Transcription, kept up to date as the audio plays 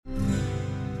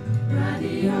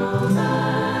Radio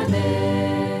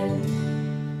Vannin,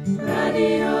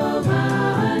 Radio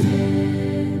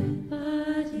Vannin.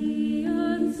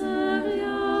 Badion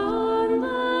Savion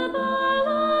Mabalakabe.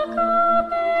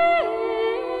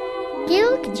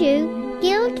 Gilg Jew,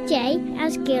 Gilg J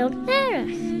as Gilg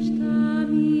Nerach.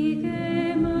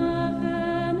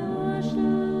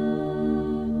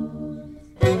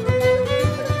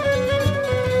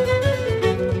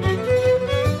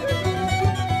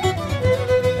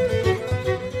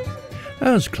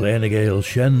 As Clernigale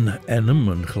Shen, Enham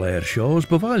and Clare Shaws,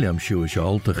 Bavaliam Shuish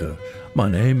Altacha. My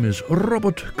name is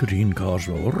Robert Green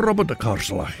Carswell, Robert the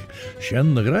Carslach,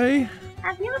 Shen the Grey.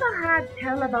 Have you ever had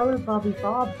tell of old Bobby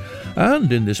Bob? And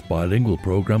in this bilingual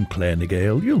programme,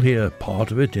 Clernigale, you'll hear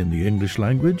part of it in the English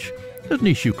language, as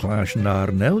Nishu Clash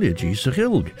Narnelia G.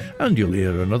 Sachilg, and you'll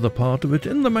hear another part of it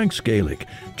in the Manx Gaelic,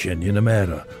 Chenian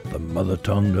Amera, the mother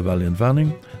tongue of Alien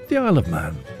Vanning, the Isle of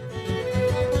Man.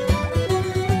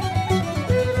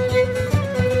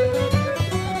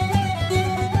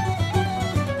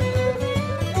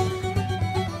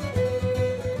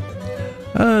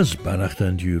 As Bannacht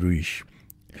and Uruish.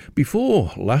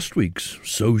 Before last week's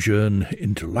sojourn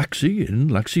into Laxey, in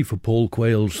Laxey for Paul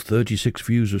Quayle's 36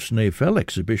 Views of Snae Fell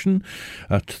exhibition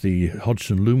at the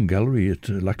Hodgson Loom Gallery at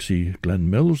Laxey Glen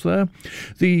Mills there,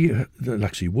 the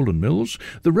Laxey Woolen Mills,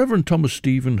 the Reverend Thomas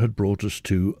Stephen had brought us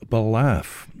to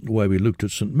Ballaugh, where we looked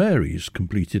at St Mary's,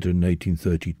 completed in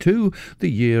 1832, the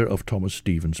year of Thomas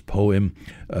Stephen's poem,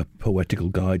 A Poetical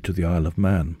Guide to the Isle of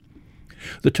Man.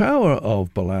 The tower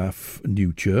of Ballaugh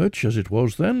New Church, as it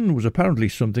was then, was apparently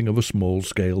something of a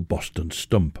small-scale Boston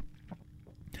stump.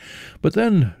 But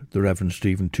then the Reverend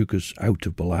Stephen took us out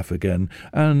of Ballaugh again,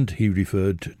 and he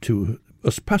referred to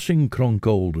us passing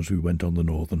Crongold as we went on the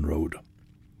northern road.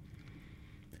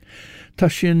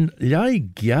 Tashin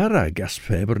Liai Giara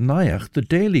Gasfeber Nayach the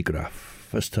Daily Graph,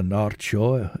 as ta nart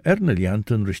seo na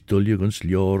liantan ris dulliagans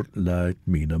leor la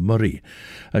Mina Murray,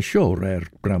 a seo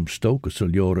Bram Stoker sa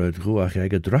leor ruach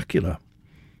ega Dracula.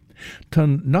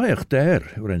 Tan naiach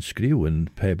der, ren skriw yn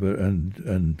Peber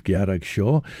and Giarag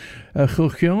seo, a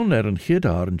chwchion an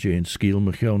chidar and Jane Skeel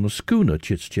machion a schooner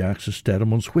chits jacks a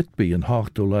Stermons Whitby and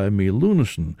Hachtola me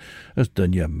Lunison, as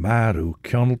dunya maru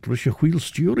kionalt ris a wheel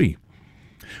stewry.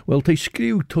 Well, te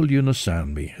skriw tullion a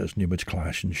sanmi, as nimage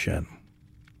clash and shen.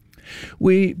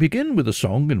 We begin with a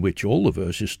song in which all the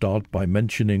verses start by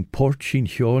mentioning Porchin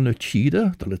Hiorna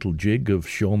Chida, the little jig of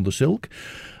Sean the Silk,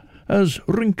 as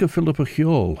Rinka Philippa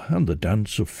Hiol and the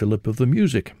dance of Philip of the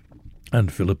Music.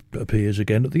 And Philip appears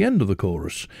again at the end of the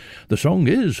chorus. The song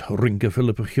is Rinka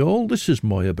Philippa Hiol. This is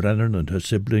Moya Brennan and her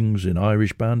siblings in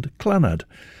Irish band Clanad.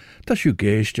 Tashu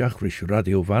Geistach Rish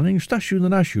Radio Vanning, Stashu the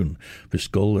Nashun,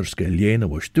 Viscol er Skeliena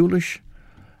was Stulish,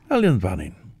 Alien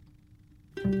Vanning.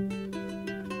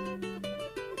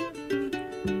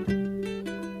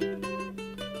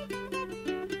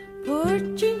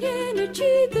 Porchin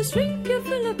the Rinka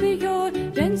Philippa Hiol,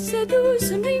 Densa dus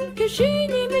and Rinka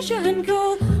Sheeny Mishan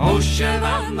Call. O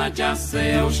Shevana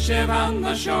Jasse, O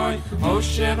Shevana Shoy, O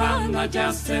Shevana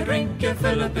Jasse, Rinka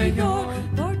Philippa Hiol.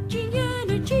 Porchin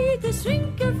the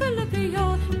Rinka Philippa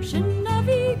Hiol,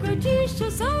 Shinavi Gradisha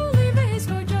Sali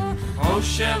Vescojo. O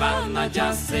Shevana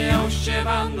Jasse, O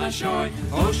Shevana Shoy,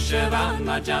 O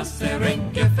Shevana Jasse,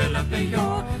 Rinka Philippa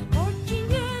Hiol.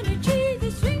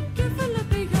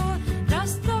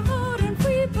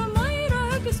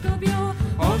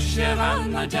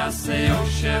 Shevana Jasse, O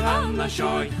Shevana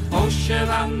Shoy, O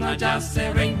Shevana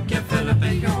Jasse, Rinka Philippa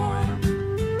Hiol.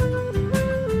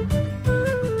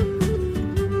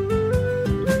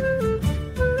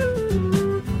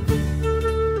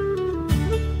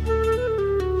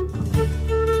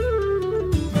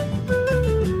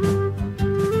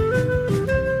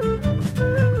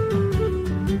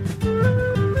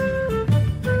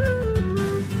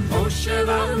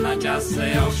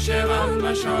 Jasse, O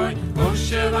Shevana Shoy, O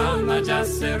Shevana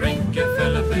Jasse, Rinka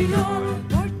Philippa Hiol.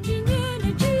 Porchin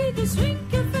energy, this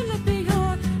Rinka Philippa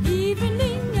Hiol.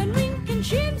 Evening and Rinkin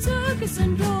Shim Circus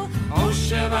and Roll. O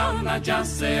Shevana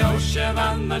Jasse, O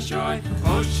Shevana Shoy,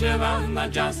 O Shevana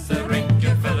Jasse,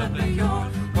 Rinka Philippa Hiol.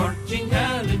 Porchin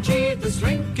energy, this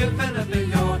Rinka Philippa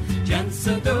Hiol.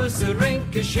 Jensen does a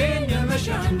Rinka Shenya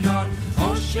Mishan Call.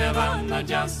 O Shevana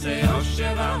Jasse, O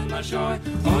Shevana Shoy,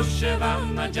 O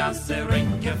Shevana Jasse,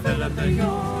 Rinka Philippa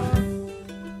Hiol.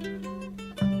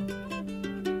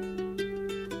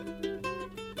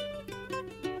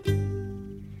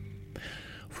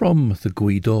 From the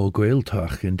Guido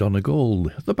Gaeltach in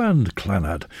Donegal, the band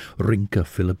Clanad, Rinka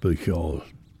Philippa Hiol.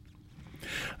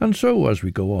 And so, as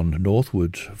we go on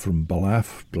northward from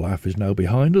Ballaugh is now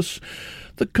behind us,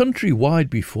 the country wide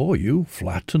before you,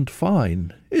 flat and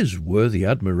fine, is worthy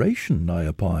admiration, I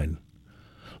opine.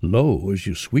 Lo, as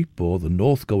you sweep o'er the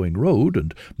north-going road,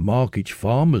 and mark each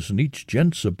farmer's and each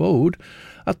gent's abode,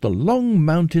 at the long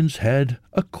mountain's head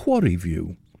a quarry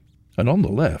view, and on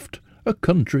the left a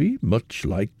country much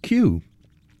like Kew.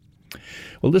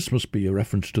 Well, this must be a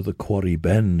reference to the quarry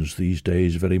bends, these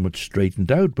days very much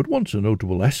straightened out, but once a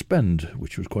notable S-bend,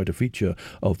 which was quite a feature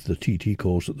of the TT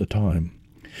course at the time.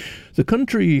 The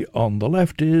country on the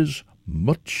left is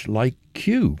much like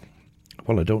Kew.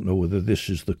 Well, I don't know whether this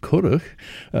is the Curragh.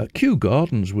 Kew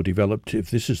Gardens were developed, if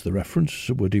this is the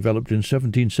reference, were developed in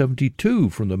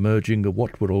 1772 from the merging of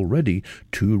what were already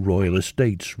two royal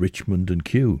estates, Richmond and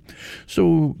Kew.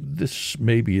 So this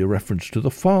may be a reference to the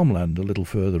farmland a little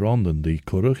further on than the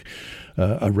Curragh,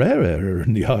 a rare area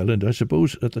in the island, I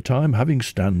suppose, at the time, having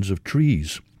stands of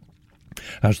trees.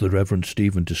 As the Reverend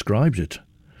Stephen describes it,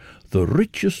 the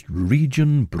richest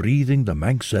region breathing the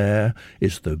Manx air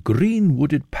is the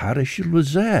green-wooded parish of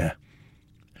Lezayre.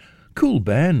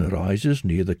 Coolben rises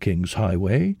near the King's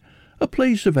Highway, a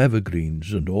place of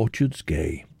evergreens and orchards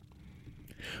gay.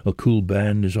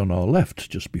 Coolben is on our left,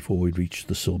 just before we reach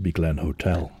the Silby Glen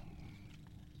Hotel.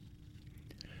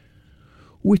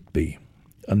 Whitby,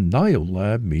 and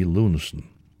Niall me Lunison.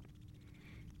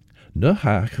 Na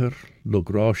hacher,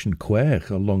 lograshen quech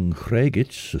along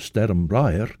Chregits, a sterm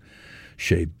briar,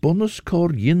 she bonus cor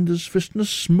yindes vis na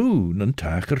smoon en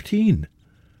tagertien.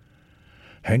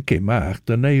 Henke macht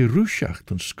de ne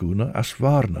ruschacht en schoene as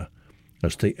varne,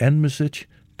 as de enmisich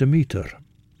de meter.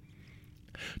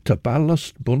 Te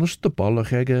ballast bonus de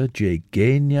ballegegge je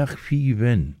geniach fi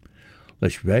win,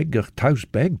 les weg ach thuis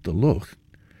beg de lucht,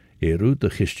 eru de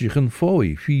gistigen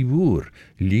fooi fi woer,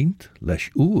 lient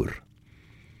les oer.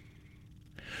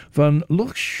 Van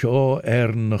Loch Shaw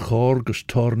na Chorgus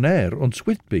Tornair ons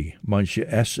Whitby, manche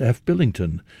S.F.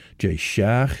 Billington, J.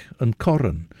 Shach and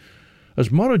Corran. As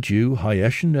Morridew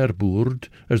Hyeschen boord,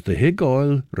 as the Hig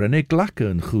Oil Renne Glacke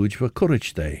and Chuj for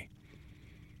Courage Day.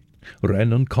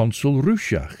 Ren and Consul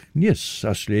Rushach, Nis,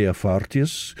 as Lea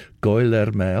Fartius,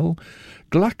 Goil Mel,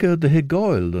 Glacke the Hig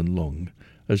Oil and Lung,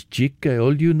 as Jik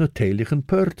Olju na Teilich and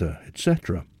Perta,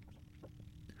 etc.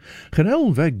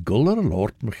 Genel weg guller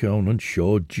Lord Machion and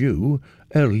Shaw Jew,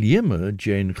 liemme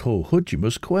Jane Cho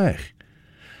Hudjimus quech.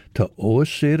 Ta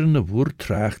ooseren de woer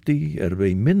trachti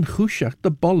wij min chushach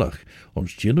de bollach,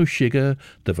 ons ginu shigge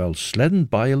de wel sledden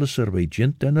bailes wij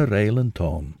jint en a rail and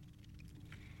ton.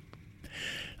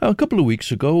 A couple of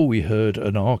weeks ago we heard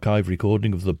an archive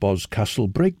recording of the Boscastle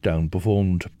Breakdown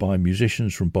performed by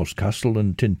musicians from Boscastle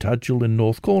and Tintagel in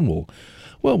North Cornwall.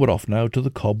 Well, we're off now to the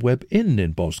Cobweb Inn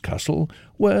in Boscastle,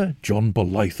 where John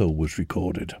Bolitho was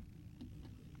recorded.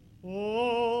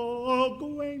 O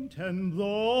Gwainten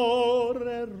thor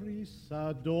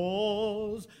erisados,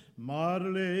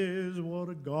 marles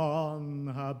were gone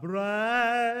ha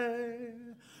bray.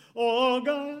 O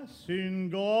gas in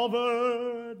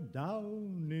gover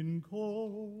down in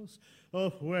course,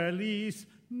 of wellies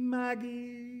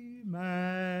Maggie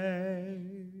May.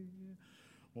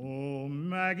 O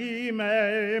Maggie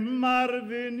May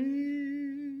Marvinis,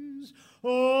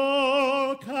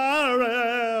 O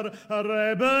Carer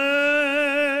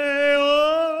Rebe,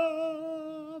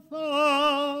 O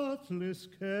thoughtless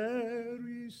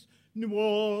Caris,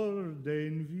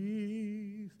 Nuorden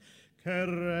Vith,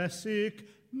 Caressic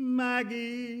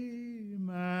Maggie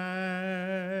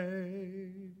May.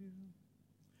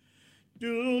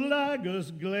 Do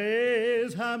Lagos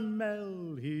glaze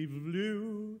Hamel he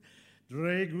flew,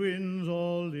 Dragwins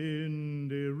all in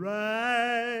the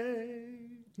right,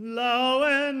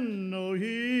 Lawen no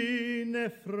he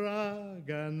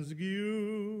nefragans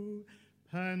gew,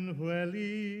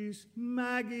 Panhuelis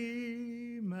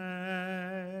Maggie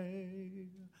May.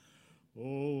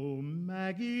 O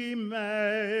Maggie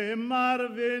May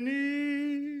Marvinis,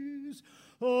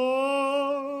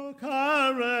 O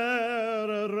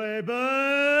Carer Rebe,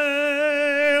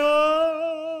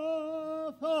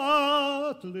 O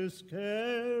thoughtless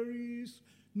Caris,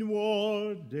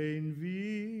 Nuorden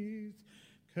Vith,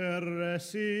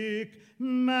 Caressic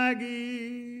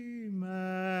Maggie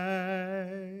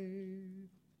May.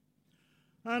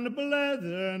 And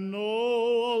blethren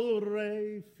all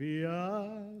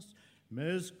Raphias,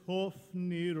 Mes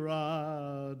Kofni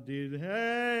Radid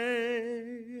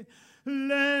Hey,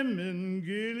 Lemon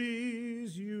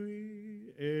Gillies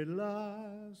Yui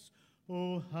Elas,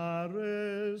 O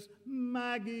Harris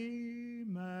Maggie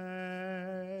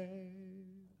May.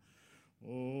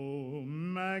 O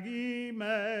Maggie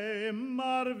May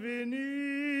Marvinis,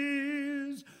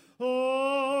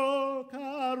 O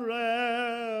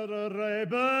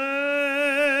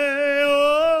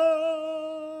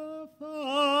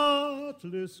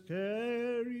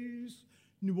Scaries,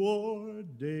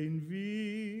 Nuordain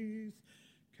Vith,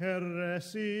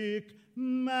 Caressic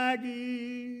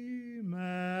Maggie May.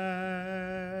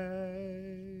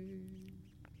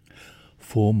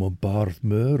 Former Barth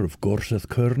Muir of Gorseth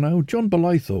Curnow, John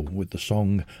Blytho with the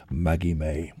song Maggie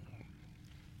May.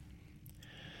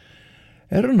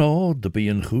 Erno de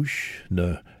bien chush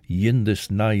na yindis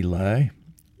nai lai,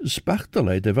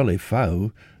 spachtelei de wel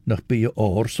fau nach be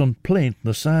oors on plaint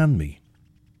na san me.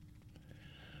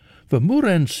 Voor moer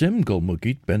en simgel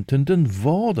mogiet benten den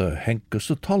vader henkes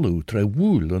a talu tre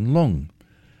woel en long.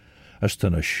 As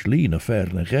ten a schleen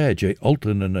affair na gaje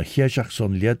alten en a chesach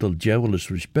son liedel jewelus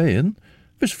risbein,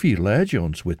 vis 4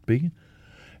 legions Whitby,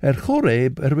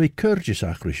 choreeb wei kurges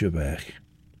achrische weg.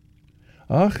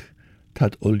 Ach,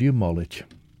 tad ulje mollet.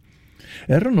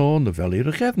 On de valley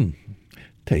regeven.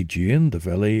 Teidjien de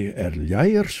valley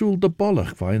leier soel de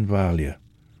bollach vain valje.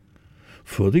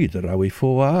 Fuddy de rawi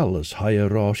foal as higher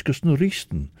roskes no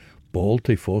riesten, bol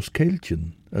te fos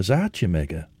keeltjen, as aatje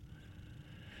megge.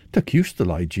 Ta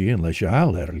kustelai jien les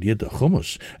jaal lied de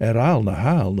hummus, al na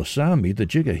haal na sami de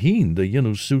jigga heen de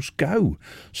jenu soes gauw,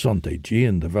 son te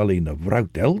jien de valley na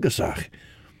vrout elgesach.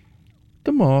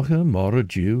 De morgen, morre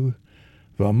jew,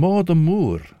 va more de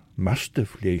moer,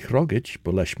 mastiff leeg roggich,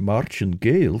 belesh march en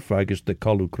gale, fagus de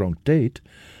collu kronk date,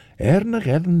 na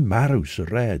geven marus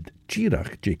red,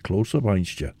 chirach je closer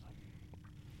weinstje.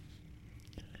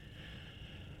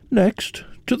 Next,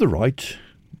 to the right,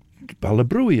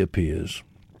 Ballabruey appears,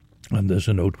 and there's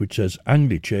a note which says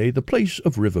Anglice, the place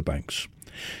of riverbanks.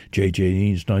 J.J.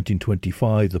 Eanes,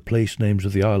 1925, The Place Names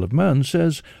of the Isle of Man,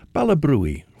 says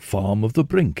Ballabruey, farm of the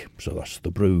brink, so that's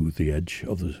the brew, the edge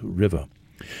of the river.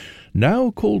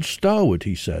 Now called Starwood,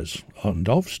 he says, and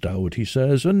of Starwood, he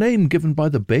says, a name given by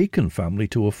the Bacon family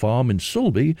to a farm in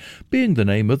Sulby, being the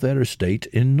name of their estate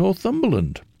in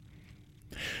Northumberland.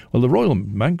 Well, the Royal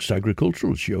Manx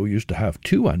Agricultural Show used to have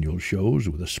 2 annual shows,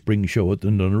 with a spring show at the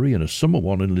Nunnery and a summer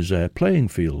one in Lizard Playing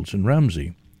Fields in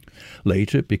Ramsey.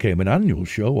 Later it became an annual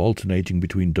show alternating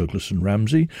between Douglas and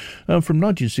Ramsey, and from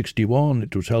 1961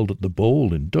 it was held at the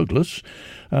Bowl in Douglas,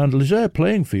 and Lizard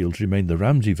Playing Fields remained the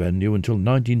Ramsey venue until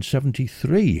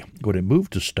 1973, when it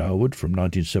moved to Starwood from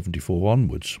 1974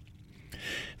 onwards.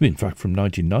 In fact, from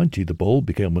 1990 the Bowl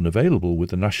became unavailable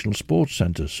with the National Sports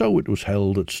Centre, so it was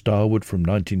held at Starwood from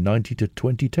 1990 to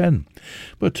 2010.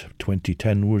 But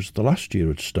 2010 was the last year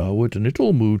at Starwood, and it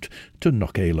all moved to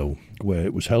Knockalow, where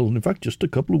it was held, in fact, just a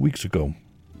couple of weeks ago.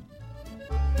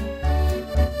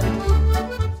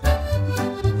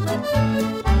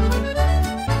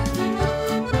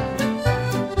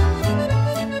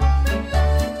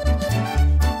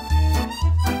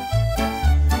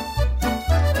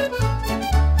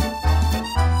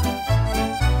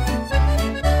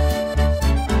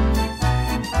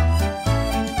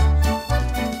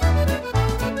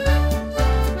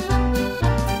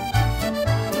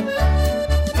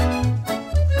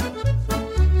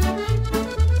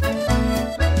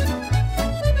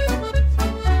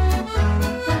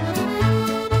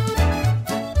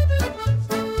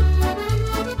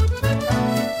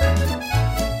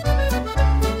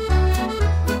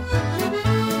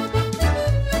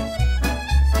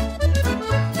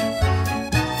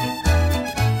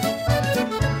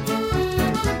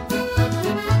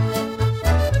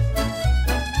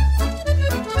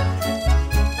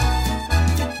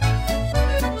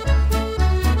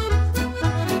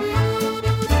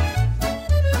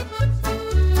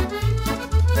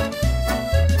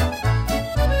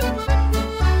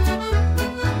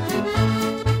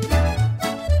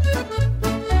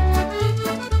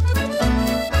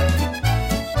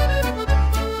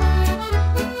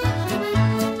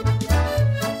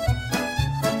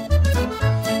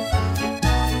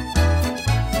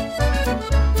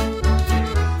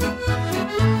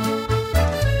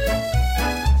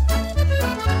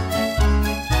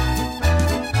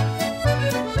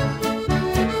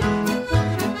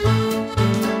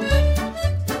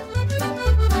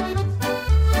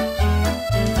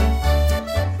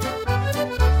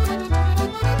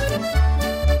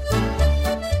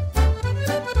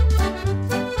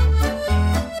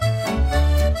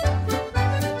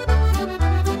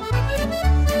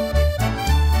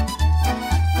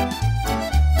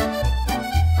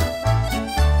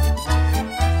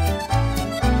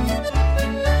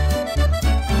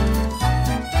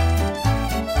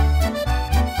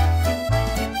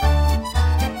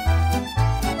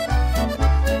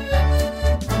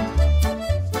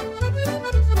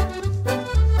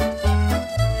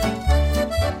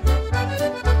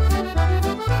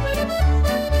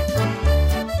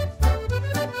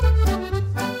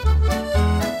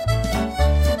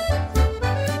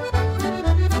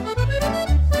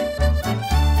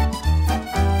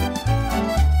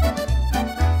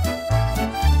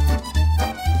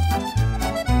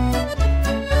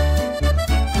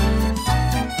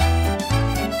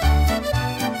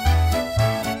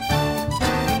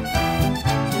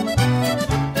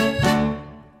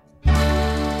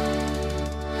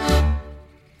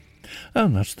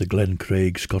 And that's the Glen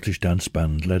Craig Scottish Dance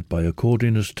Band, led by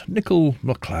accordionist Nicol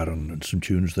McLaren, and some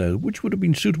tunes there which would have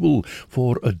been suitable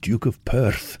for a Duke of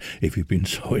Perth if you'd been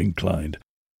so inclined.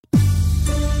 The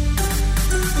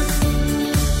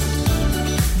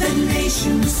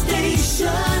Nation Station,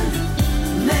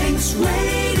 Manx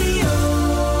Radio.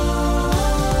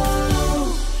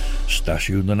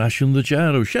 Stasiwn the Nation the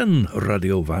Jar Shen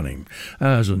Radio Vanning,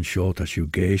 as an short as you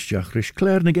gaze Jachrish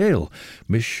Claire Nagale,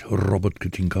 Mish Robert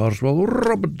Cutting Carswell,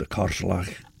 Robert the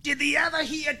Carslach. Did the ever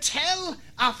hear tell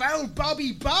of old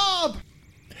Bobby Bob?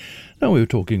 Now we're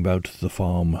talking about the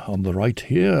farm on the right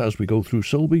here as we go through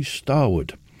Selby,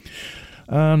 Starwood.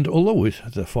 And although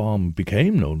the farm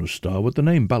became known as Starwood, the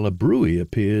name Ballabruey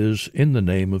appears in the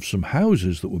name of some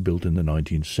houses that were built in the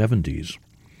 1970s.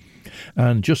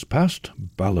 And just past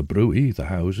Ballabruey, the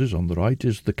houses on the right,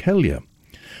 is the Kellia.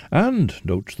 And,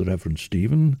 notes the Reverend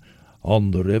Stephen,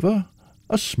 on the river,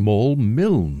 a small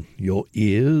mill, your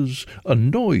ears, a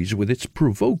noise with its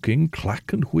provoking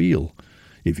clack and wheel.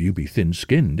 If you be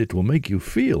thin-skinned, it will make you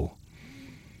feel.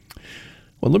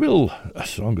 Well, the mill,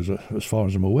 as far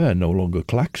as I'm aware, no longer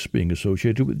clacks, being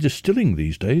associated with distilling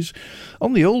these days.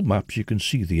 On the old maps, you can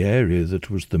see the area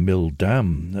that was the mill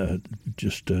dam,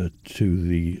 just to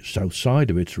the south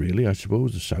side of it, really, I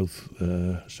suppose,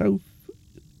 the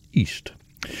south-east.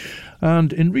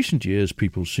 And in recent years,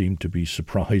 people seemed to be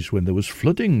surprised when there was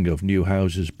flooding of new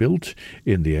houses built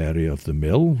in the area of the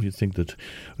mill. You'd think that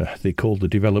they called the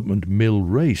development Mill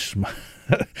Race.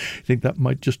 I think that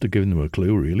might just have given them a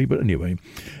clue, really, but anyway.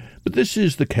 But this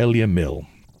is the Kellia Mill,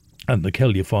 and the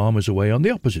Kellia farm is away on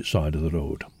the opposite side of the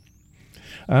road.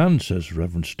 And, says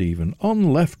Reverend Stephen,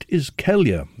 on left is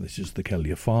Kellia. This is the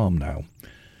Kellia farm now.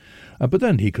 But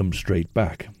then he comes straight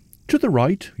back. To the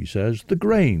right, he says, the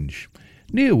Grange,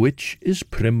 near which is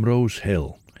Primrose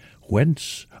Hill,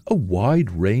 whence a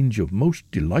wide range of most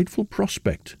delightful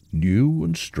prospect, new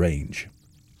and strange.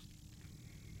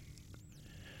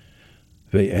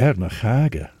 Ve na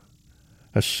chage,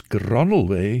 a scronnel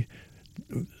ve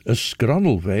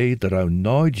der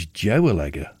noid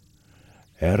jewelege,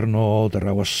 no der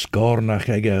a scornach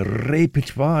ege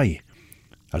repit vai,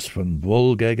 as van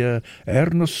wolgege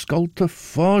na skulte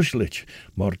foslich,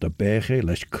 maar de bege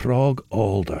les krog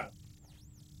alder.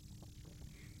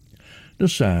 Na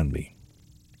sanmi.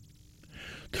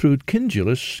 Trud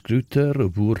kindjelis scruter a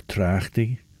boer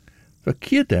trachti,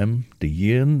 verkeerdem de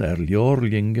jen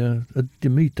liorlinge a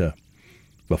demita,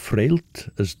 verfreilt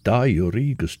as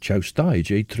diori gus chaustai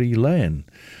je 3 len,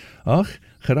 ach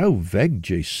gerau weg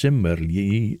je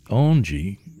simmerlie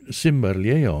angi,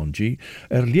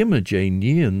 limme je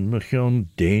nien mechion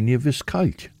denie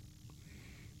viskalt.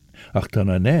 Ach dan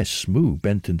anes smoe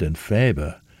benten den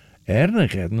feber, erne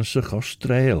gedden se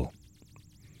gostrail.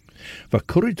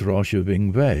 Currit rasje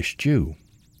wing wees tju.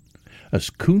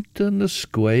 As koente na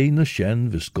squay na shen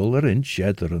vis guller in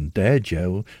shedder en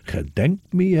deadjou,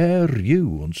 gedenkt me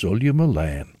riu en sol je me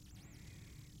leen.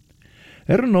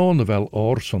 Na wel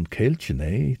oors on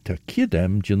keeltje ta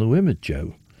kiedem jino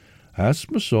imidjou. As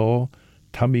me saw,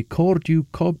 tammy cordu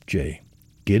cobje.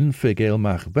 Gin figel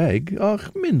mach weg,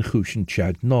 ach min chushen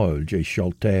chad noil je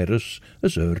shalteris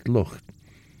as lucht.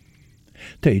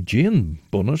 Te gin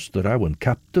bonus de rauwen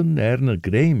captain na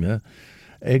greme,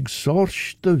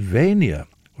 exorch de venia,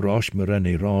 rosh me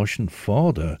reni roshen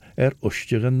fader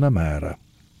ustjeren na mara.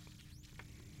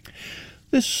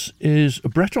 This is a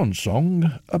Breton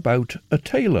song about a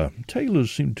tailor. Tailors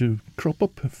seem to crop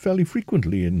up fairly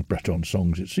frequently in Breton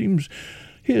songs, it seems.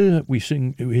 Here we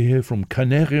hear from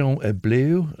Canarion et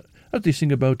Bleu, as they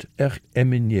sing about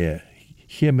Hemenier.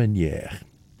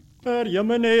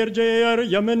 Yemeneer, J,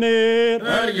 Yemeneer.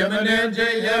 Yemeneer, J,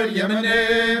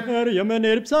 Yemeneer.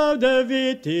 Yemeneer, psau de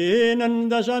vitin, en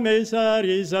da jamais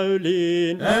sari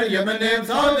zaulin. Yemeneer,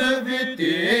 psau de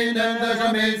vitin, en da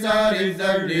jamais sari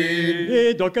zaulin.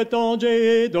 Et doketon,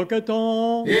 J,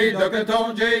 doketon. Et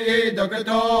doketon, J, et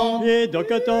doketon. Et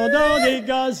doketon dans des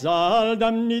gazales,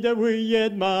 damni de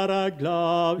wiyed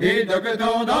maraglav. Et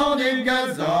doketon dans des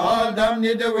gazales,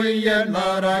 damni de wiyed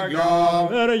maraglav.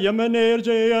 Yemeneer,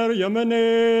 J, Yemeneer.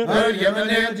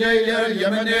 Yemeneer, J,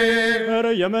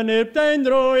 Yemeneer. Yemeneer,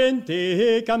 tendro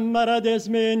inti, camarades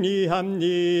meni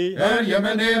hamni.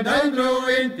 Yemeneer, tendro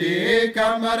inti,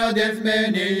 camarades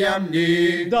meni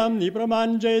hamni. Damni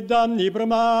braman, J, damni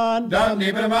braman.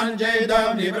 Damni braman, J,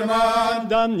 damni braman.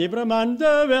 Damni braman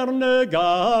de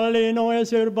Vernegal, et non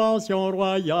usurpation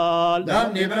royale.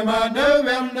 Damni braman de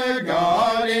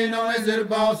Vernegal, et non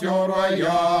usurpation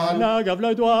royale. Nagav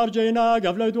le doir, J,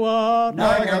 nagav le doir.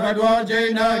 Nagav gavadwar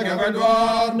jay na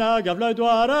gavadwar. Na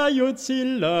gavladwar ayut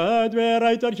silla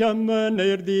dwereiter jammen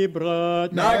neer die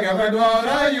brad. Na gavadwar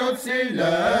ayut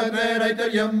silla dwereiter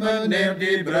jammen neer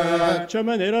die brad.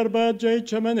 Chamaner arbad jay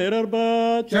chamaner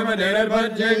arbad. Chamaner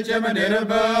arbad jay chamaner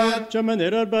arbad.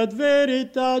 Chamaner arbad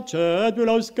verita chad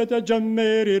bulauskata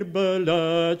jammer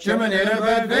irbalat. Chamaner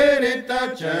arbad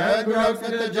verita chad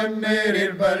bulauskata jammer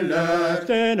irbalat.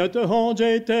 Tene te hon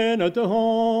jay tene te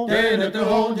hon. Tene te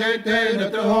hon jay tene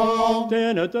te hon.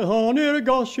 Tene te hon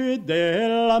urgashu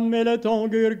del amele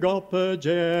tongur goppe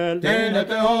gel. Tene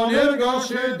te hon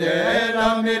urgashu del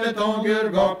amele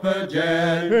tongur goppe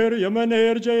gel. Hör je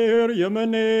meneer jay hör je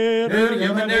meneer. Hör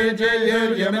je meneer jay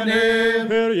hör je meneer.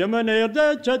 Hör je meneer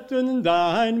de chatten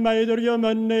dain meider je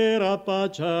meneer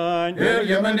apachan. Hör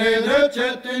je meneer de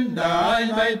chatten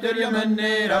dain meider je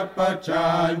meneer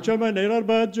apachan. Chamaner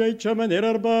arbad jay chamaner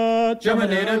arbad.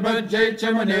 Chamaner arbad jay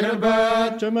chamaner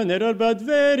arbad. Chamaner arbad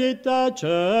verita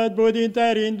chat budin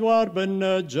terin dwar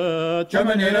benajat.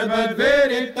 Chamaner arbad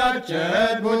verita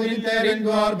chat budin terin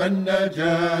dwar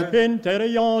benajat.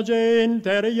 Interion jay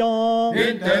interion.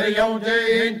 Interion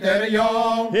jay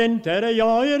interion.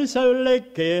 Interion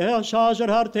saulekke charger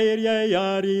harterie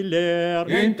jari ler.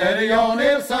 Interion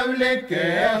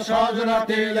saulekke charger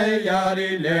harterie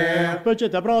jari ler.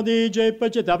 Petit abrandi jay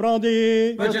petit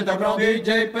abrandi. Petit abrandi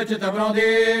jay petit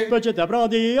abrandi. Petit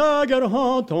abrandi ager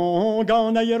hanton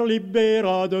ganayer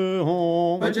libera de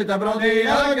hon. Petit abrandi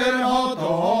ager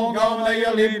hanton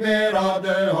ganayer libera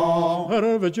de hon.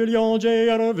 Herve Julian jay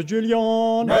herve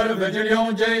Julian. Herve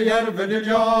Julian jay herve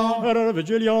Julian. Herve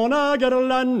Julian ager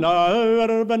lanna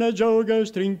herbene joge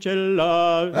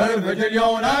strincella. Herve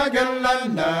Julian ager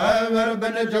lanna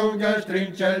herbene joge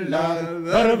strincella.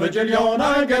 Herve Julian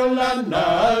ager lanna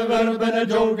herbene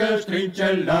joge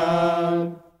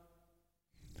strincella.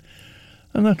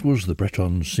 And that was the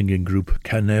Breton singing group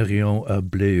Canarion à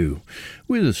Bleu,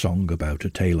 with a song about a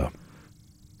tailor.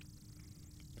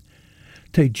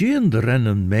 Te Jean de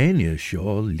Rennen Mania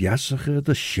Shaw liasige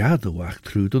de shadowach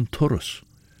through den Turris.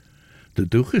 De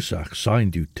Duchesach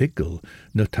signed u tickle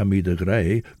na tammy de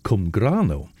grey cum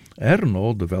grano,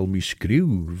 erno de vel mi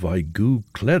skriw vai gu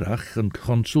klerach en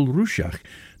consul rushach,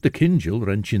 de kinjil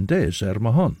renchin des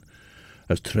mahon,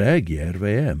 as treg yer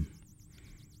VM.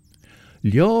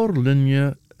 Ljor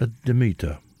linje a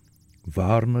Demeter,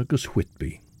 varne gus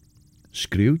Whitby,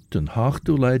 skriwt en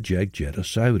hachtu lai jeg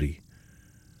Jerasauri.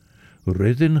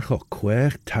 Ridden cho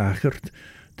quech tachert,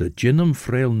 de jinnum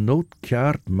frail noot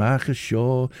kjaart mache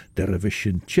shaw der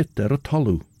vishin chit a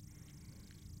tolu.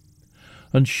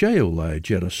 An sheo lai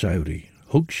Jerasauri,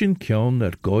 hugshin kjon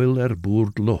goil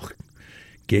boerd loch,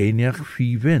 geniach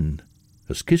fi vin,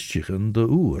 as kistjichen de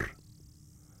oer.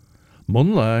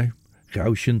 Mon lai,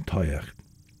 gaushin toyach.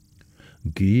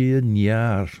 Gien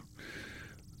jaar,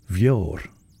 vjor.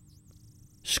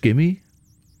 Skimmy,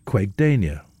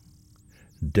 quegdania.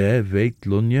 De veit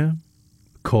lunja,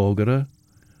 kogere,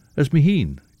 as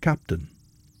miheen, captain.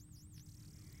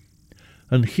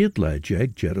 An hidla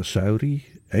jeg Jerasauri,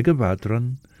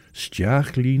 egavadran,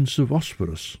 stjach lien se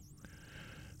Vosphorus.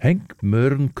 Henk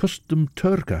meuren custom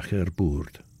Turkach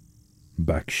boerd.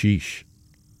 Bakshish.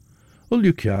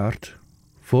 Uljukjaart,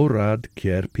 voorraad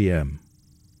keer PM.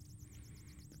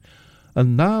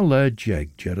 An na la jeg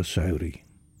Jerasauri,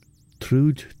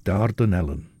 Trude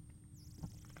Dardanellen.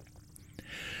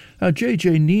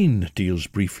 J.J. Neen deals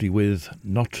briefly with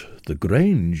not the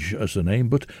Grange as a name,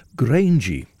 but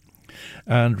Grangey,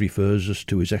 and refers us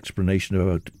to his explanation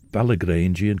about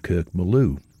Ballagrange and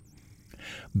Kirkmaloo.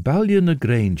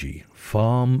 Ballinagrange,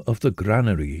 farm of the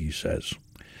granary, he says,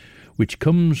 which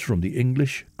comes from the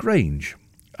English grange,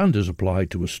 and is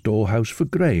applied to a storehouse for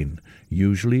grain,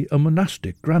 usually a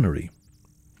monastic granary.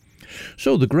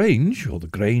 So the Grange, or the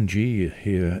Grangey,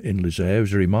 here in Lizard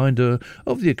is a reminder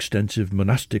of the extensive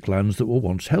monastic lands that were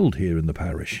once held here in the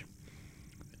parish.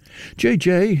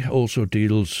 J.J. also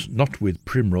deals not with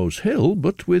Primrose Hill,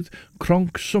 but with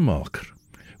Cronk Sumark,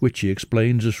 which he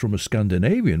explains is from a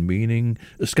Scandinavian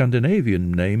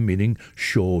name meaning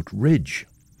short ridge,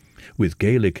 with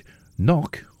Gaelic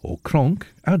knock or cronk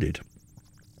added.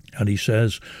 And he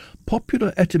says,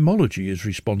 popular etymology is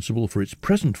responsible for its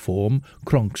present form,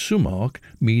 Cronk Sumark,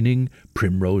 meaning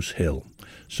Primrose Hill.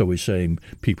 So he's saying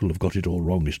people have got it all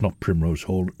wrong. It's not Primrose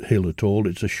Hill at all.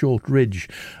 It's a short ridge,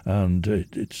 and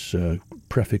it's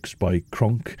prefixed by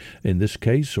Cronk in this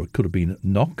case, or it could have been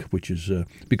Knock, which is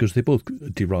because they both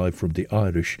derive from the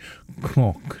Irish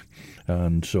Cronk.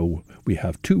 And so we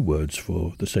have two words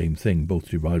for the same thing, both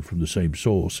derived from the same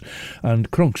source.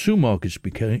 And Cronk Sumark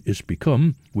is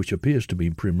become, which appears to be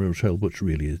Primrose Hill, but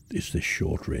really is this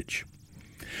short ridge.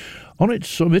 On its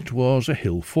summit was a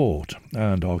hill fort,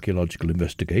 and archaeological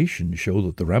investigations show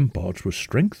that the ramparts were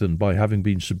strengthened by having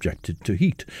been subjected to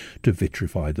heat to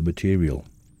vitrify the material.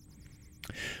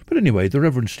 But anyway, the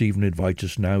Reverend Stephen invites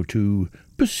us now to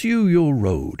pursue your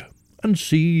road and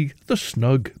see the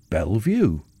snug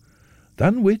Bellevue,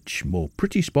 than which more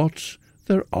pretty spots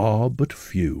there are but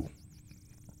few.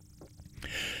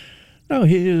 Now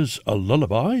here's a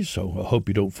lullaby, so I hope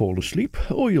you don't fall asleep,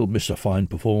 or you'll miss a fine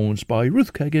performance by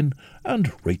Ruth Keggin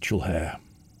and Rachel Hare.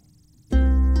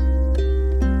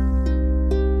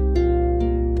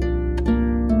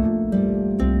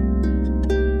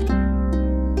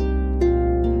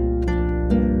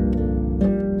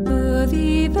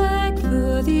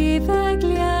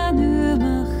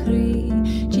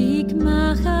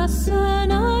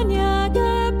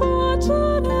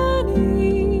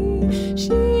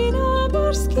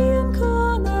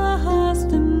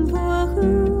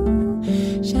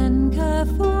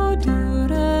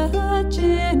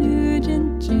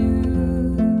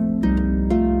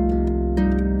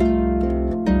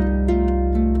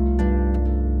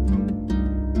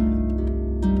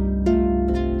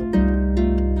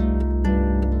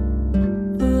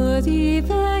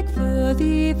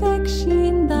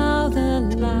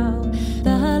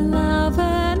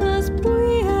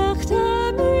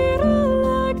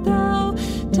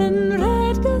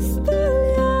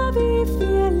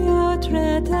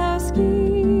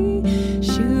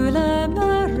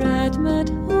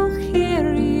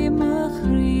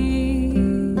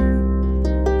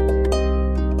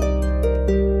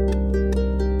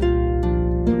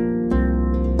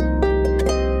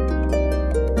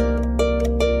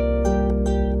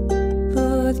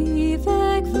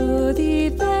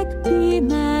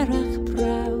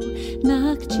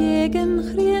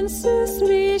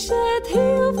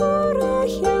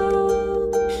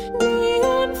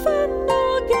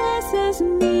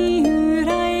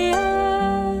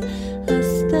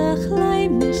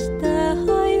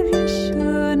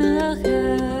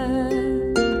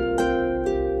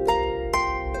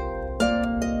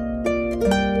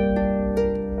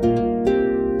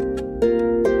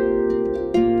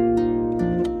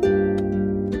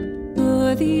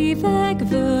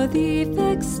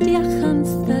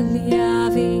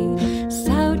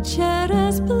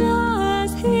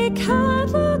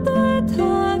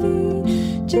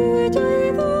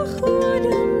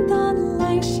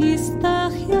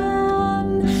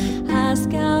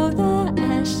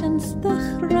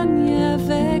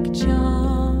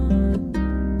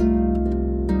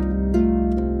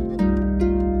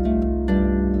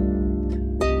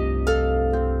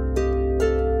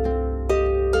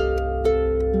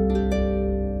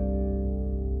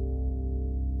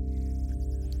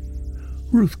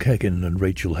 Ruth Keggin and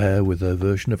Rachel Hare with their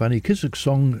version of Annie Kissack's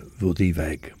song Fuddy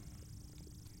Veg.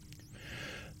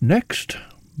 Next,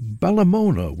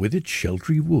 Ballamona with its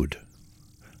sheltery wood,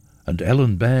 and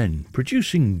Ellen Bairn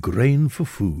producing grain for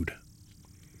food.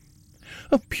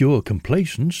 Of pure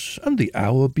complacence and the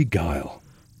hour beguile.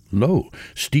 Lo,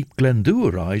 steep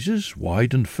Glendu arises,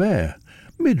 wide and fair,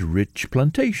 mid rich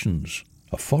plantations,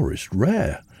 a forest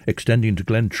rare, extending to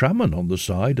Glen Tramon on the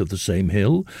side of the same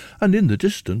hill, and in the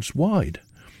distance wide,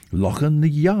 Lochen the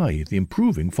Yai, the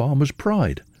improving farmer's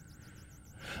pride.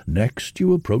 Next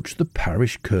you approach the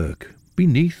parish kirk,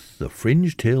 beneath the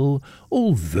fringed hill,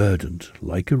 all verdant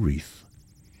like a wreath.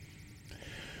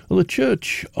 Well, the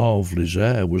church of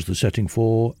Lizère was the setting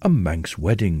for A Manx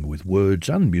Wedding, with words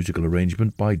and musical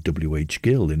arrangement by W. H.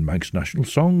 Gill in Manx National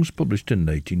Songs, published in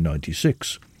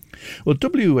 1896. Well,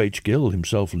 W. H. Gill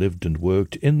himself lived and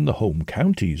worked in the home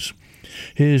counties.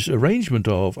 His arrangement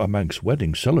of A Manx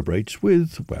Wedding celebrates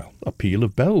with, well, a peal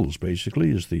of bells, basically,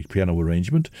 is the piano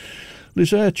arrangement.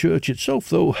 Lizère Church itself,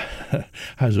 though,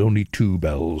 has only 2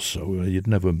 bells, so you'd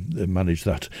never manage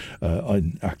that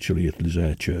actually at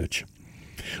Lizère Church.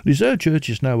 Lizère Church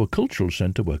is now a cultural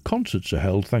centre where concerts are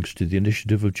held thanks to the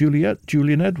initiative of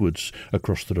Julian Edwards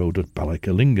across the road at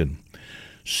Ballachallingan.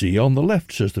 See on the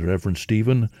left, says the Reverend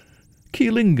Stephen,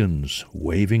 Keelingan's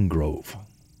Waving Grove.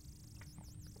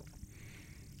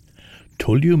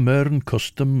 Tulliu Mern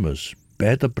custom as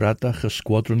bed a bradach a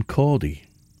squadron cordi.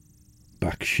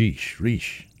 Backsheesh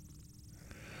rish.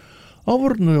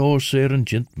 Over na os an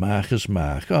jint mach as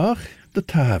mach, ach, the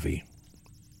tavi.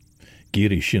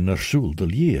 Girish in sul de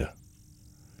lie.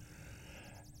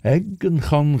 Egg en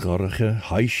chan gorge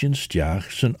heishin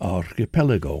stiach zijn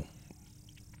archipelago.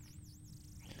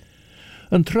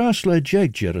 An trasle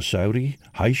jeg Jerasauri,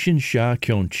 heishin sha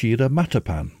kion chira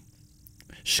matapan.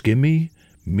 Skimmy,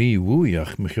 mi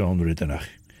woeiach mechion riddenach.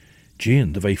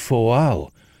 Jin de vei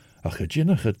foal, ach a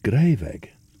jinnach het greiveg.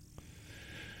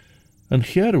 An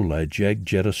chearw jeg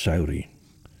Jerasauri.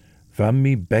 Vam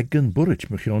mi beggan burrit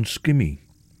mechion skimmy.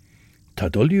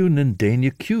 Tadoliwn yn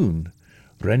deinia cwn,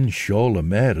 ren siol y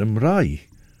mer ym rai.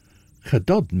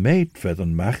 Chydod meid fedd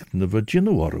yn macht na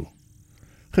Virginia warw.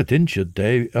 Chydinsio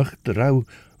de ych draw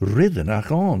rydden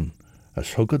ach on,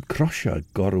 as hugad crosha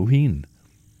gorw hin.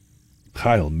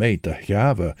 Chael meid a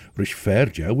chiava rish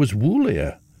ferja was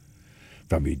woolea.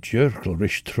 Vam mi jerkel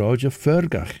rish troja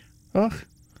fergach. Ach,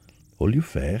 ol you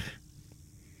fech.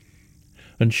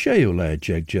 An sheol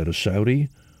jeg Jerasauri,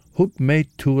 hug meid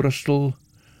toerastel,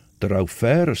 draw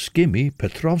fer a skimmy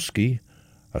Petrovski,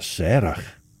 a serach.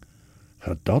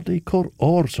 Chadodi cor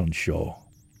oors an sio.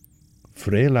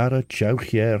 Freelara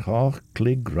chawchier hoch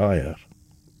clig raier.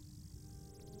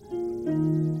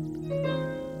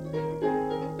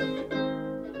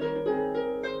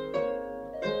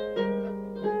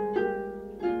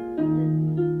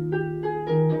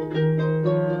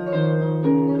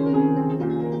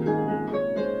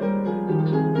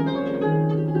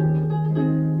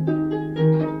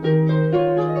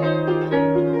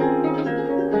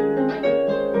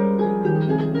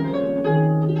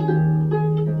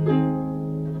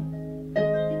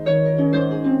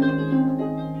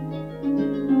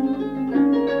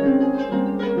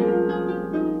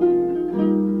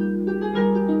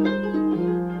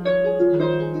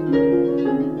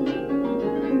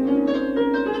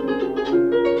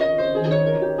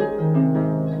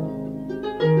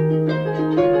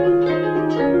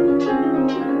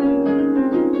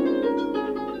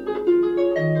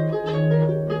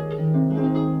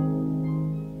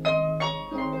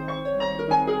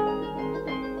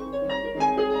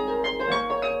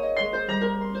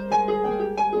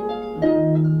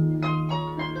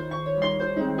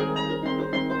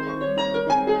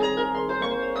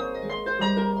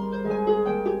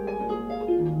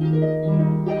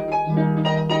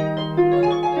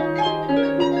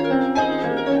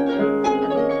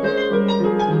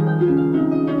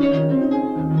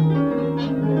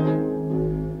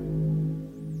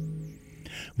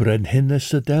 Brenhinna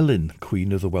Sadelin,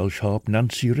 Queen of the Welsh harp,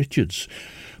 Nancy Richards,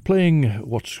 playing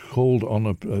what's called on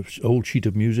an old sheet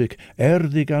of music,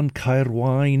 Erdigan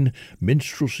Caerwine,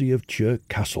 Minstrelsy of Chirk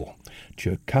Castle.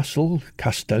 Chirk Castle,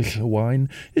 Castellwine,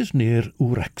 is near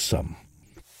Wrexham.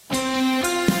 The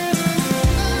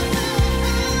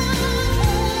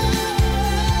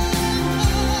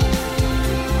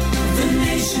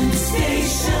Nation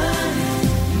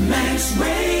Station, Manx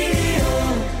Radio.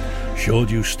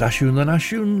 Siod yw stasiwn yn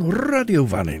asiwn Radio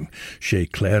Fannin, she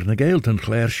Claire na Gaelt and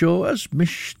Claire Shaw as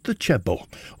Mish the Chebble,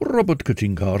 Robert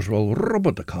Cutting Carswell,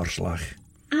 Robert the Carslach.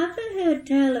 Haven't heard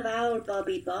tell of old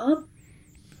Bobby Bob.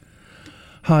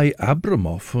 Hi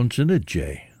Abramoff ons in a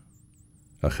J.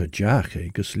 A chajach e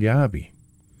gysliabi.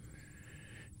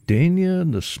 Denia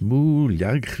na smŵ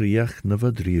liagchriach na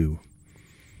vadriw.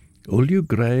 Uliw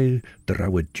greu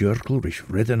draw a jerkel rish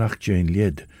riddenach Jane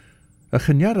Lied. A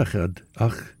chynjarachad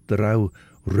ach draw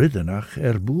riddenach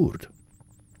boord.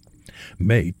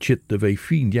 Mei chit de vei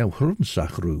fin jou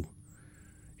hronsach rw.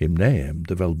 Im neem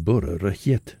de vel burre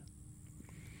rechiet.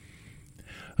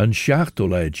 An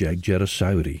siachtol jeg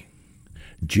Jerasauri.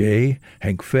 J.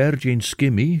 henk vergin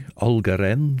skimmy,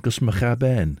 algaren gus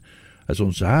mechaben, as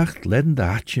ons acht len de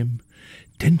hatchim,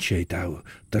 tinche dau,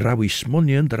 draw I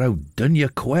smunien draw dunje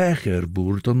kwecher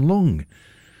boord an long.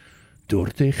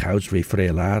 Doorte gouds we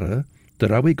freelare,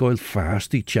 draw I goil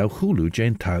fast I tjau chulu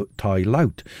jen tai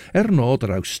lout, no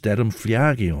draw sterm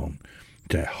fliagion,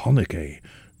 de honneke,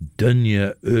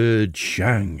 dunje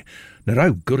shang,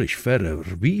 narau gurish ferre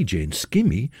wie jen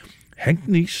skimmy, henk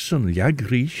nis an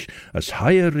liagrish as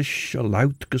heierish a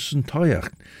lout gus an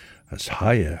toiach, as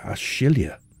heier as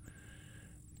shilje.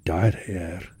 Daar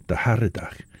de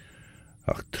harredach,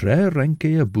 ach tre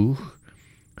renke a buch,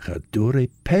 ga door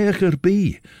peger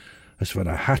bi, as van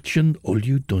a hatchen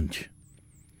olju dunt.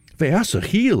 Ve as a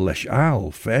heel lesh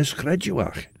aal fes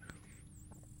greduach.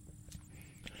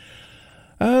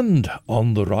 And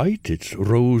on the right its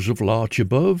rows of larch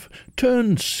above,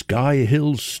 turn sky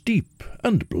hills steep,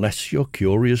 and bless your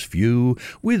curious view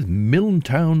with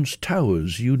Milntown's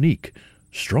towers unique,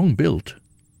 strong built,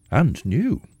 and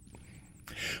new.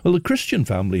 Well, the Christian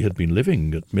family had been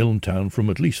living at Milntown from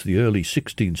at least the early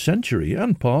 16th century,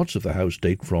 and parts of the house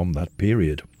date from that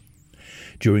period.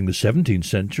 During the 17th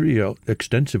century,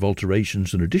 extensive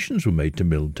alterations and additions were made to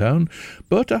Milntown,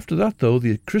 but after that, though,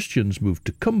 the Christians moved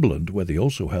to Cumberland, where they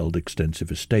also held extensive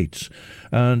estates,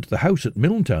 and the house at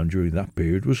Milntown during that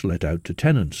period was let out to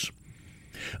tenants.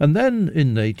 And then,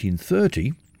 in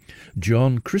 1830,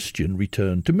 John Christian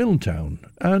returned to Milntown,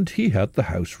 and he had the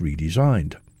house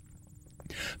redesigned.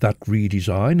 That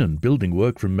redesign and building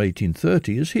work from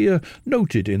 1830 is here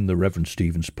noted in the Reverend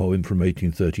Stephen's poem from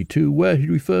 1832, where he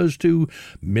refers to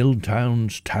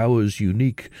Milltown's towers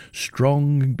unique,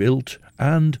 strong built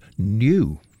and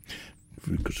new,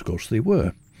 because of course they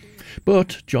were.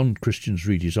 But John Christian's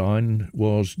redesign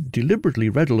was deliberately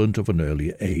redolent of an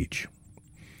earlier age.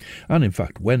 And in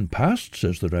fact, when past,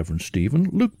 says the Reverend Stephen,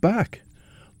 look back.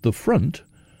 The front,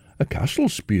 a castle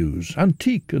spews,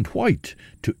 antique and white,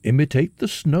 to imitate the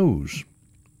snows.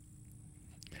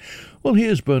 Well,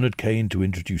 here's Bernard Kane to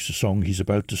introduce a song he's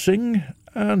about to sing,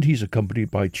 and he's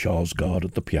accompanied by Charles Gard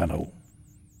at the piano.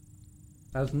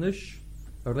 As nish,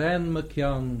 Ren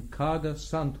Macian Kaga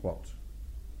Santwat.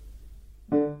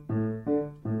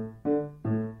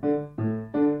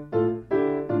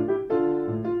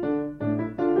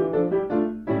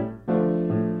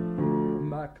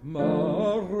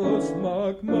 Macmaras,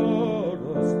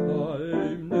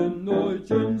 daim nin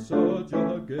noichin sa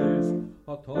jages,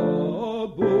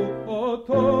 atarabu,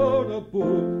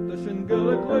 the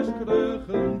shingelic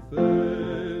crechen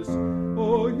face.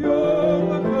 O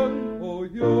Yorachan,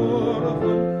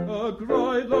 a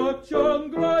graida chan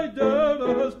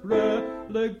graideras bre,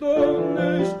 leg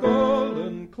donish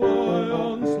golden clay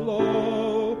on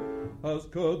slow, as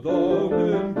kadon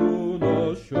in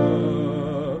guna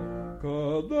share.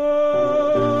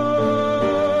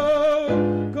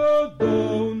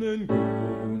 Kadon in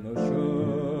guna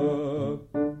share.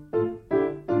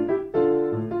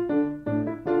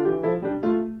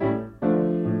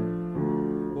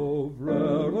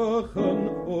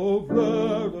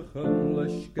 Overerachan,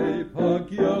 leshkeip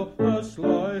hagiel,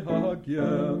 aslai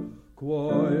hagiel.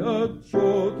 Quiet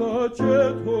jota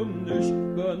jet hunnish,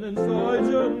 ben in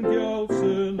saigen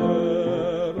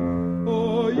gjalsiner.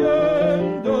 O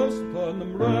yendos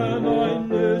tanum ran ein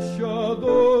nisha,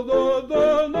 do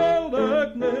den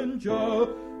elek ninja,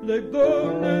 leg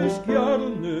donish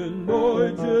gjarnin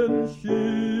noigin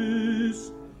shis.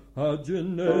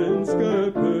 Hadjen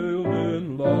einskepilnin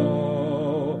la,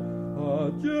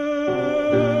 hadjen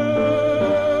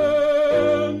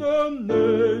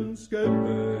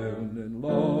einskepilnin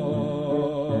la.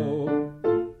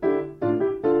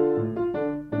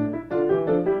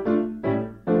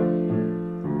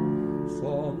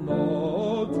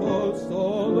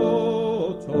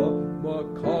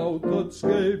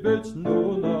 Skebits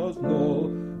known as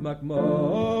null,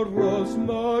 Macmaras,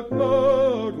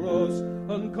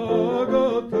 and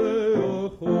Kagate a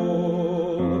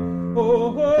hole.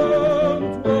 O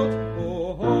hunt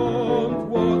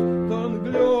what, tan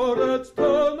glorets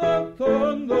tan up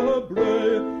tan the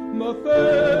bray, ma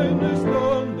feinis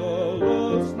tan the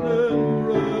lusnin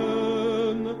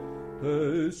ren, te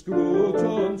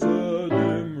scrutan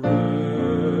sedim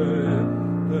ren,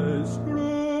 te scrutan.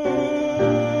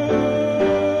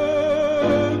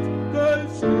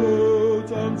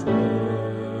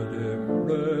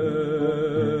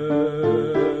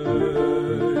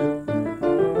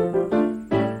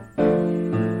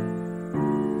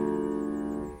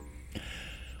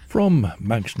 From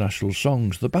Manx National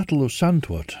Songs, The Battle of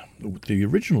Santwat. The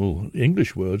original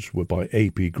English words were by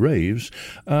A.P. Graves,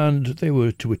 and they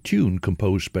were to a tune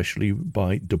composed specially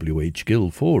by W.H. Gill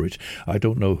for it. I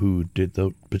don't know who did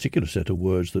the particular set of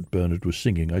words that Bernard was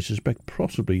singing. I suspect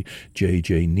possibly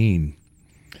J.J. Neen.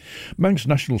 Manx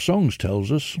National Songs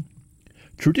tells us,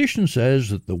 tradition says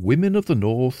that the women of the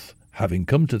north, having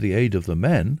come to the aid of the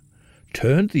men,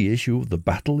 turned the issue of the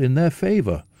battle in their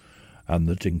favour, and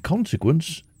that in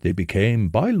consequence they became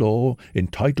by law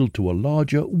entitled to a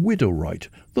larger widow right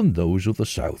than those of the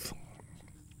south.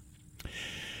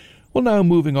 Well, now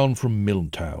moving on from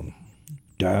Milltown.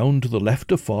 Down to the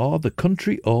left afar, the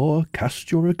country o'er,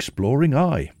 cast your exploring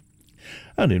eye.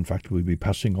 And in fact we'll be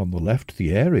passing on the left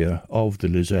the area of the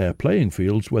Lizère playing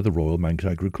fields where the Royal Manx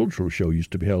Agricultural Show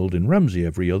used to be held in Ramsey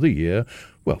every other year,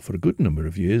 well, for a good number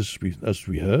of years, as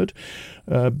we heard,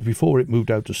 before it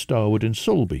moved out to Starwood in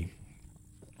Sulby.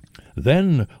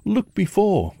 Then look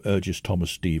before, urges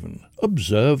Thomas Stephen,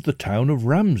 observe the town of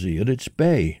Ramsey and its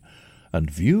bay,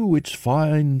 and view its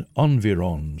fine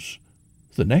environs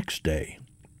the next day.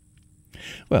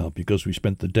 Well, because we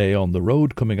spent the day on the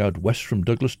road coming out west from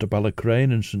Douglas to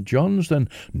Ballacrane and St John's, then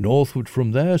northward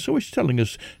from there, so it's telling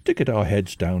us to get our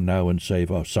heads down now and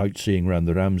save our sightseeing round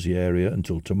the Ramsey area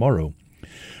until tomorrow.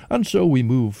 And so we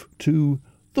move to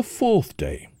the fourth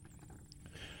day.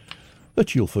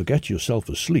 That you'll forget yourself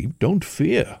asleep, don't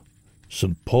fear.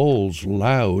 St Paul's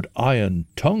loud iron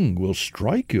tongue will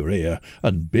strike your ear,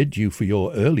 and bid you for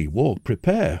your early walk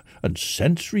prepare, and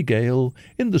sense regale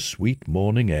in the sweet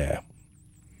morning air.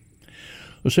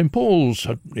 St Paul's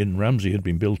in Ramsey had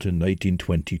been built in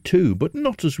 1822, but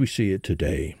not as we see it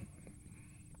today.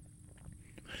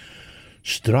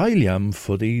 Strailiam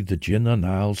fuddy the gin an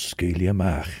al scalia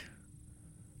mach.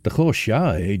 The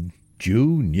chosha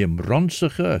Jew nim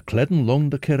ronsige kledden long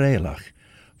de kerelach,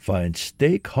 find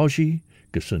steak hoshi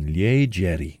gesun lie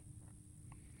jerry.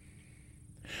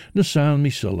 Na saan mi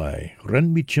solai,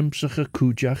 ren mi chimpsige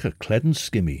kujach a kledden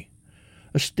skimmy.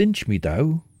 A stinch mi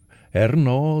dau,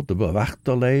 no de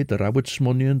bewachterlei de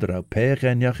rawitsmunion de rau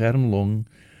pegenjach long,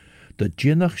 de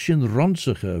ginnach shin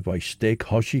ronsige by steak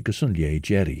hoshi gesun lie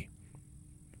jerry.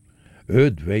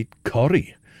 Weet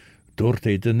corrie, doort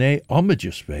de nee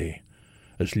ommetjes bij.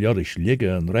 As ljorisch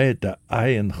liggen en red de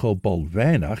eien gobal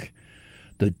weinig,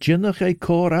 de jinnige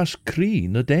koras krie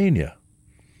na denia.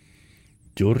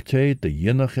 Doort de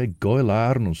jinnige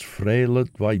goilaren ons vreilet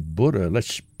wij burre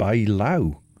les bij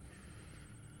lau.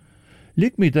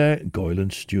 Lik me de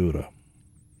goilen sturen.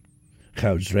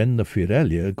 Gouds ren de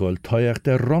Firelia goil toiach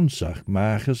de ronsach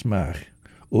mages mag,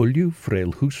 olju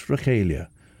vreil hoes regelia,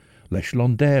 les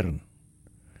londeren.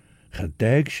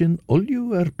 Gedegsjen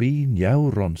olju erbij jou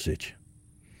ronsich.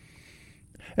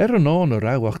 An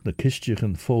rauwacht na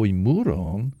kistjechen fooi moer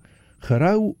aan,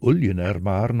 gerauw uljen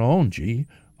maar naanji,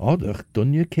 adach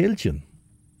dunje keeltjen.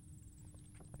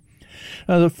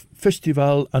 The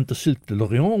festival Anticilp de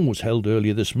Lorient was held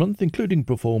earlier this month, including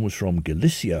performers from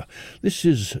Galicia. This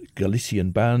is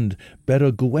Galician band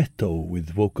Berragueto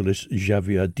with vocalist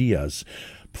Javier Diaz,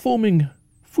 performing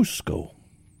Fusco.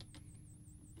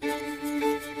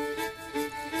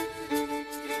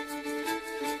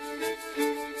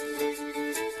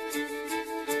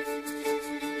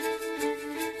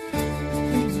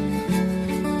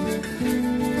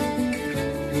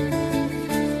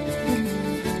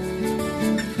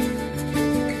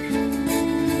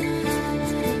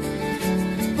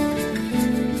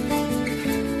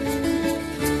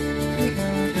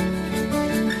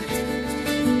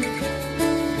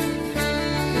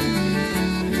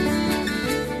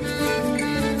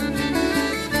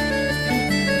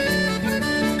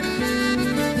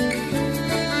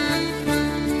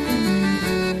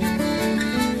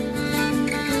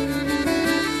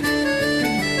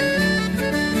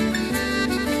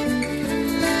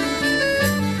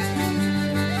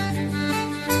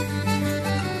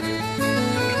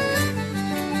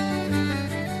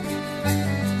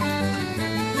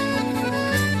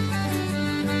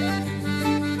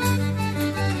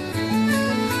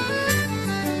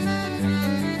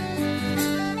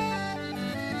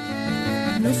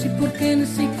 No sé por qué, no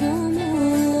sé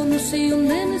cómo, no sé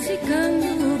dónde, no sé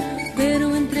cuándo,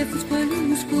 pero entre Fusco y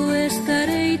Lusco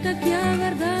estaré aquí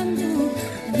aguardando.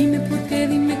 Dime por qué,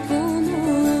 dime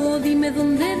cómo, dime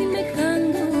dónde, dime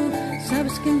cuándo.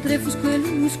 Sabes que entre Fusco y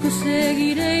Lusco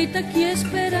seguiré aquí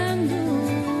esperando.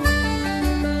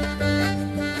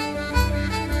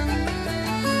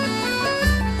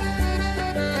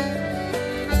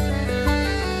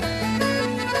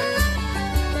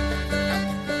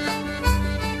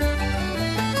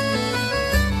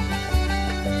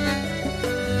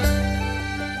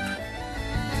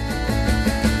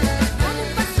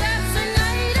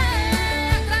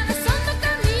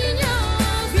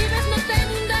 Vives no te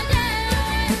mundalle,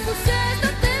 pues es do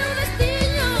teu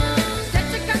destino. Se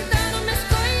te canta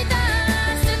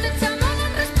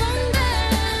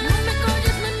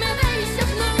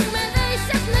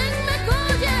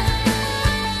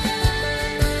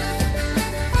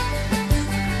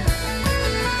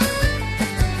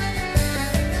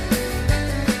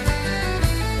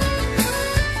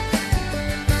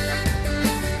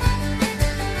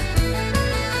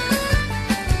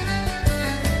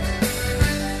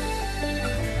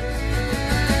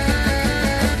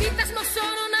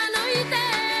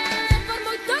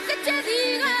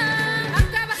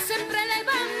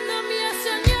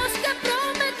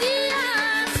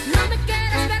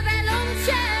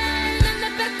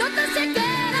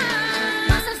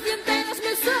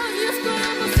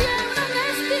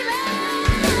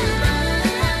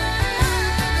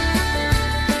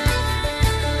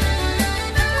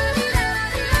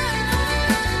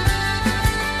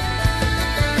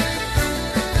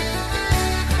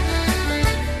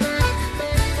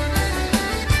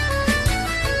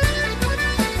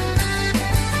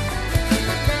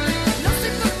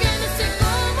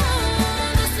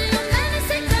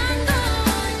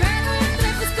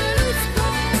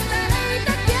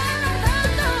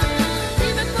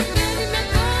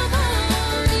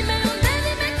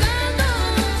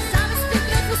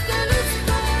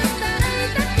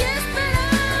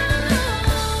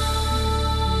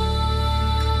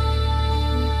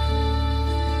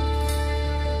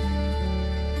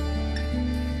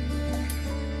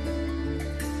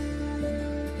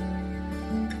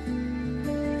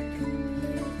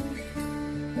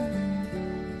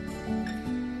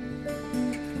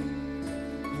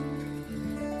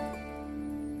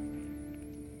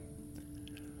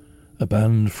a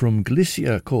band from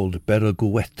Galicia called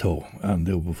Berragueto, and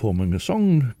they were performing a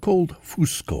song called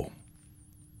Fusco.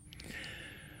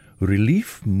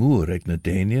 Relief moer ag na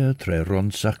Dania tre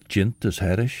ronsach jint as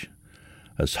herish,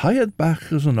 as hired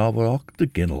bach as an overock de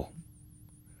ginnel.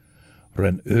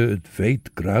 Ren veit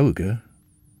grauge,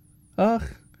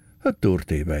 ach, het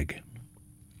doort weg.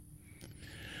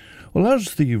 Well,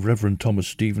 as the Reverend Thomas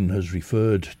Stephen has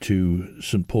referred to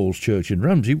St. Paul's Church in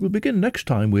Ramsey, we'll begin next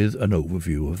time with an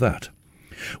overview of that.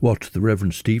 What the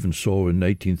Reverend Stephen saw in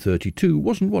 1832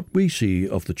 wasn't what we see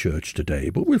of the church today,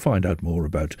 but we'll find out more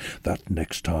about that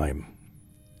next time.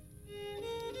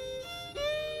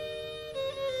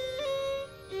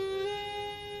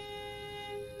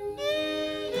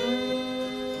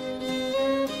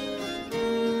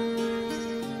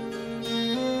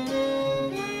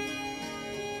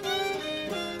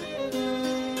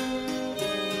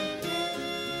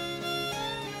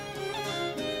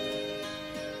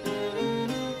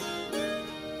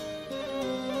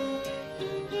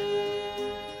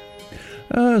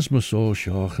 As Maso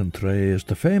Shach and Trey as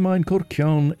the Feimine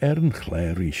Corkion Ern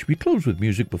Clerish. We close with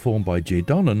music performed by Jay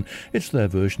Donnan. It's their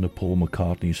version of Paul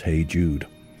McCartney's Hey Jude.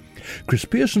 Chris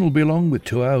Pearson will be along with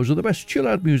 2 hours of the best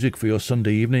chill-out music for your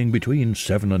Sunday evening between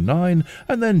 7 and 9,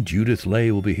 and then Judith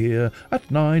Lay will be here at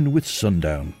 9 with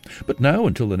Sundown. But now,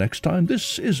 until the next time,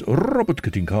 this is Robert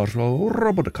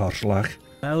Robert Karslach.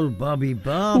 Old Bobby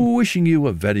Bob. Wishing you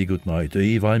a very good night,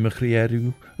 Eve I'm a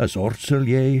Crieru, as Ortsel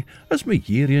ye, as me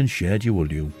Yerian shed you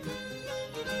will you.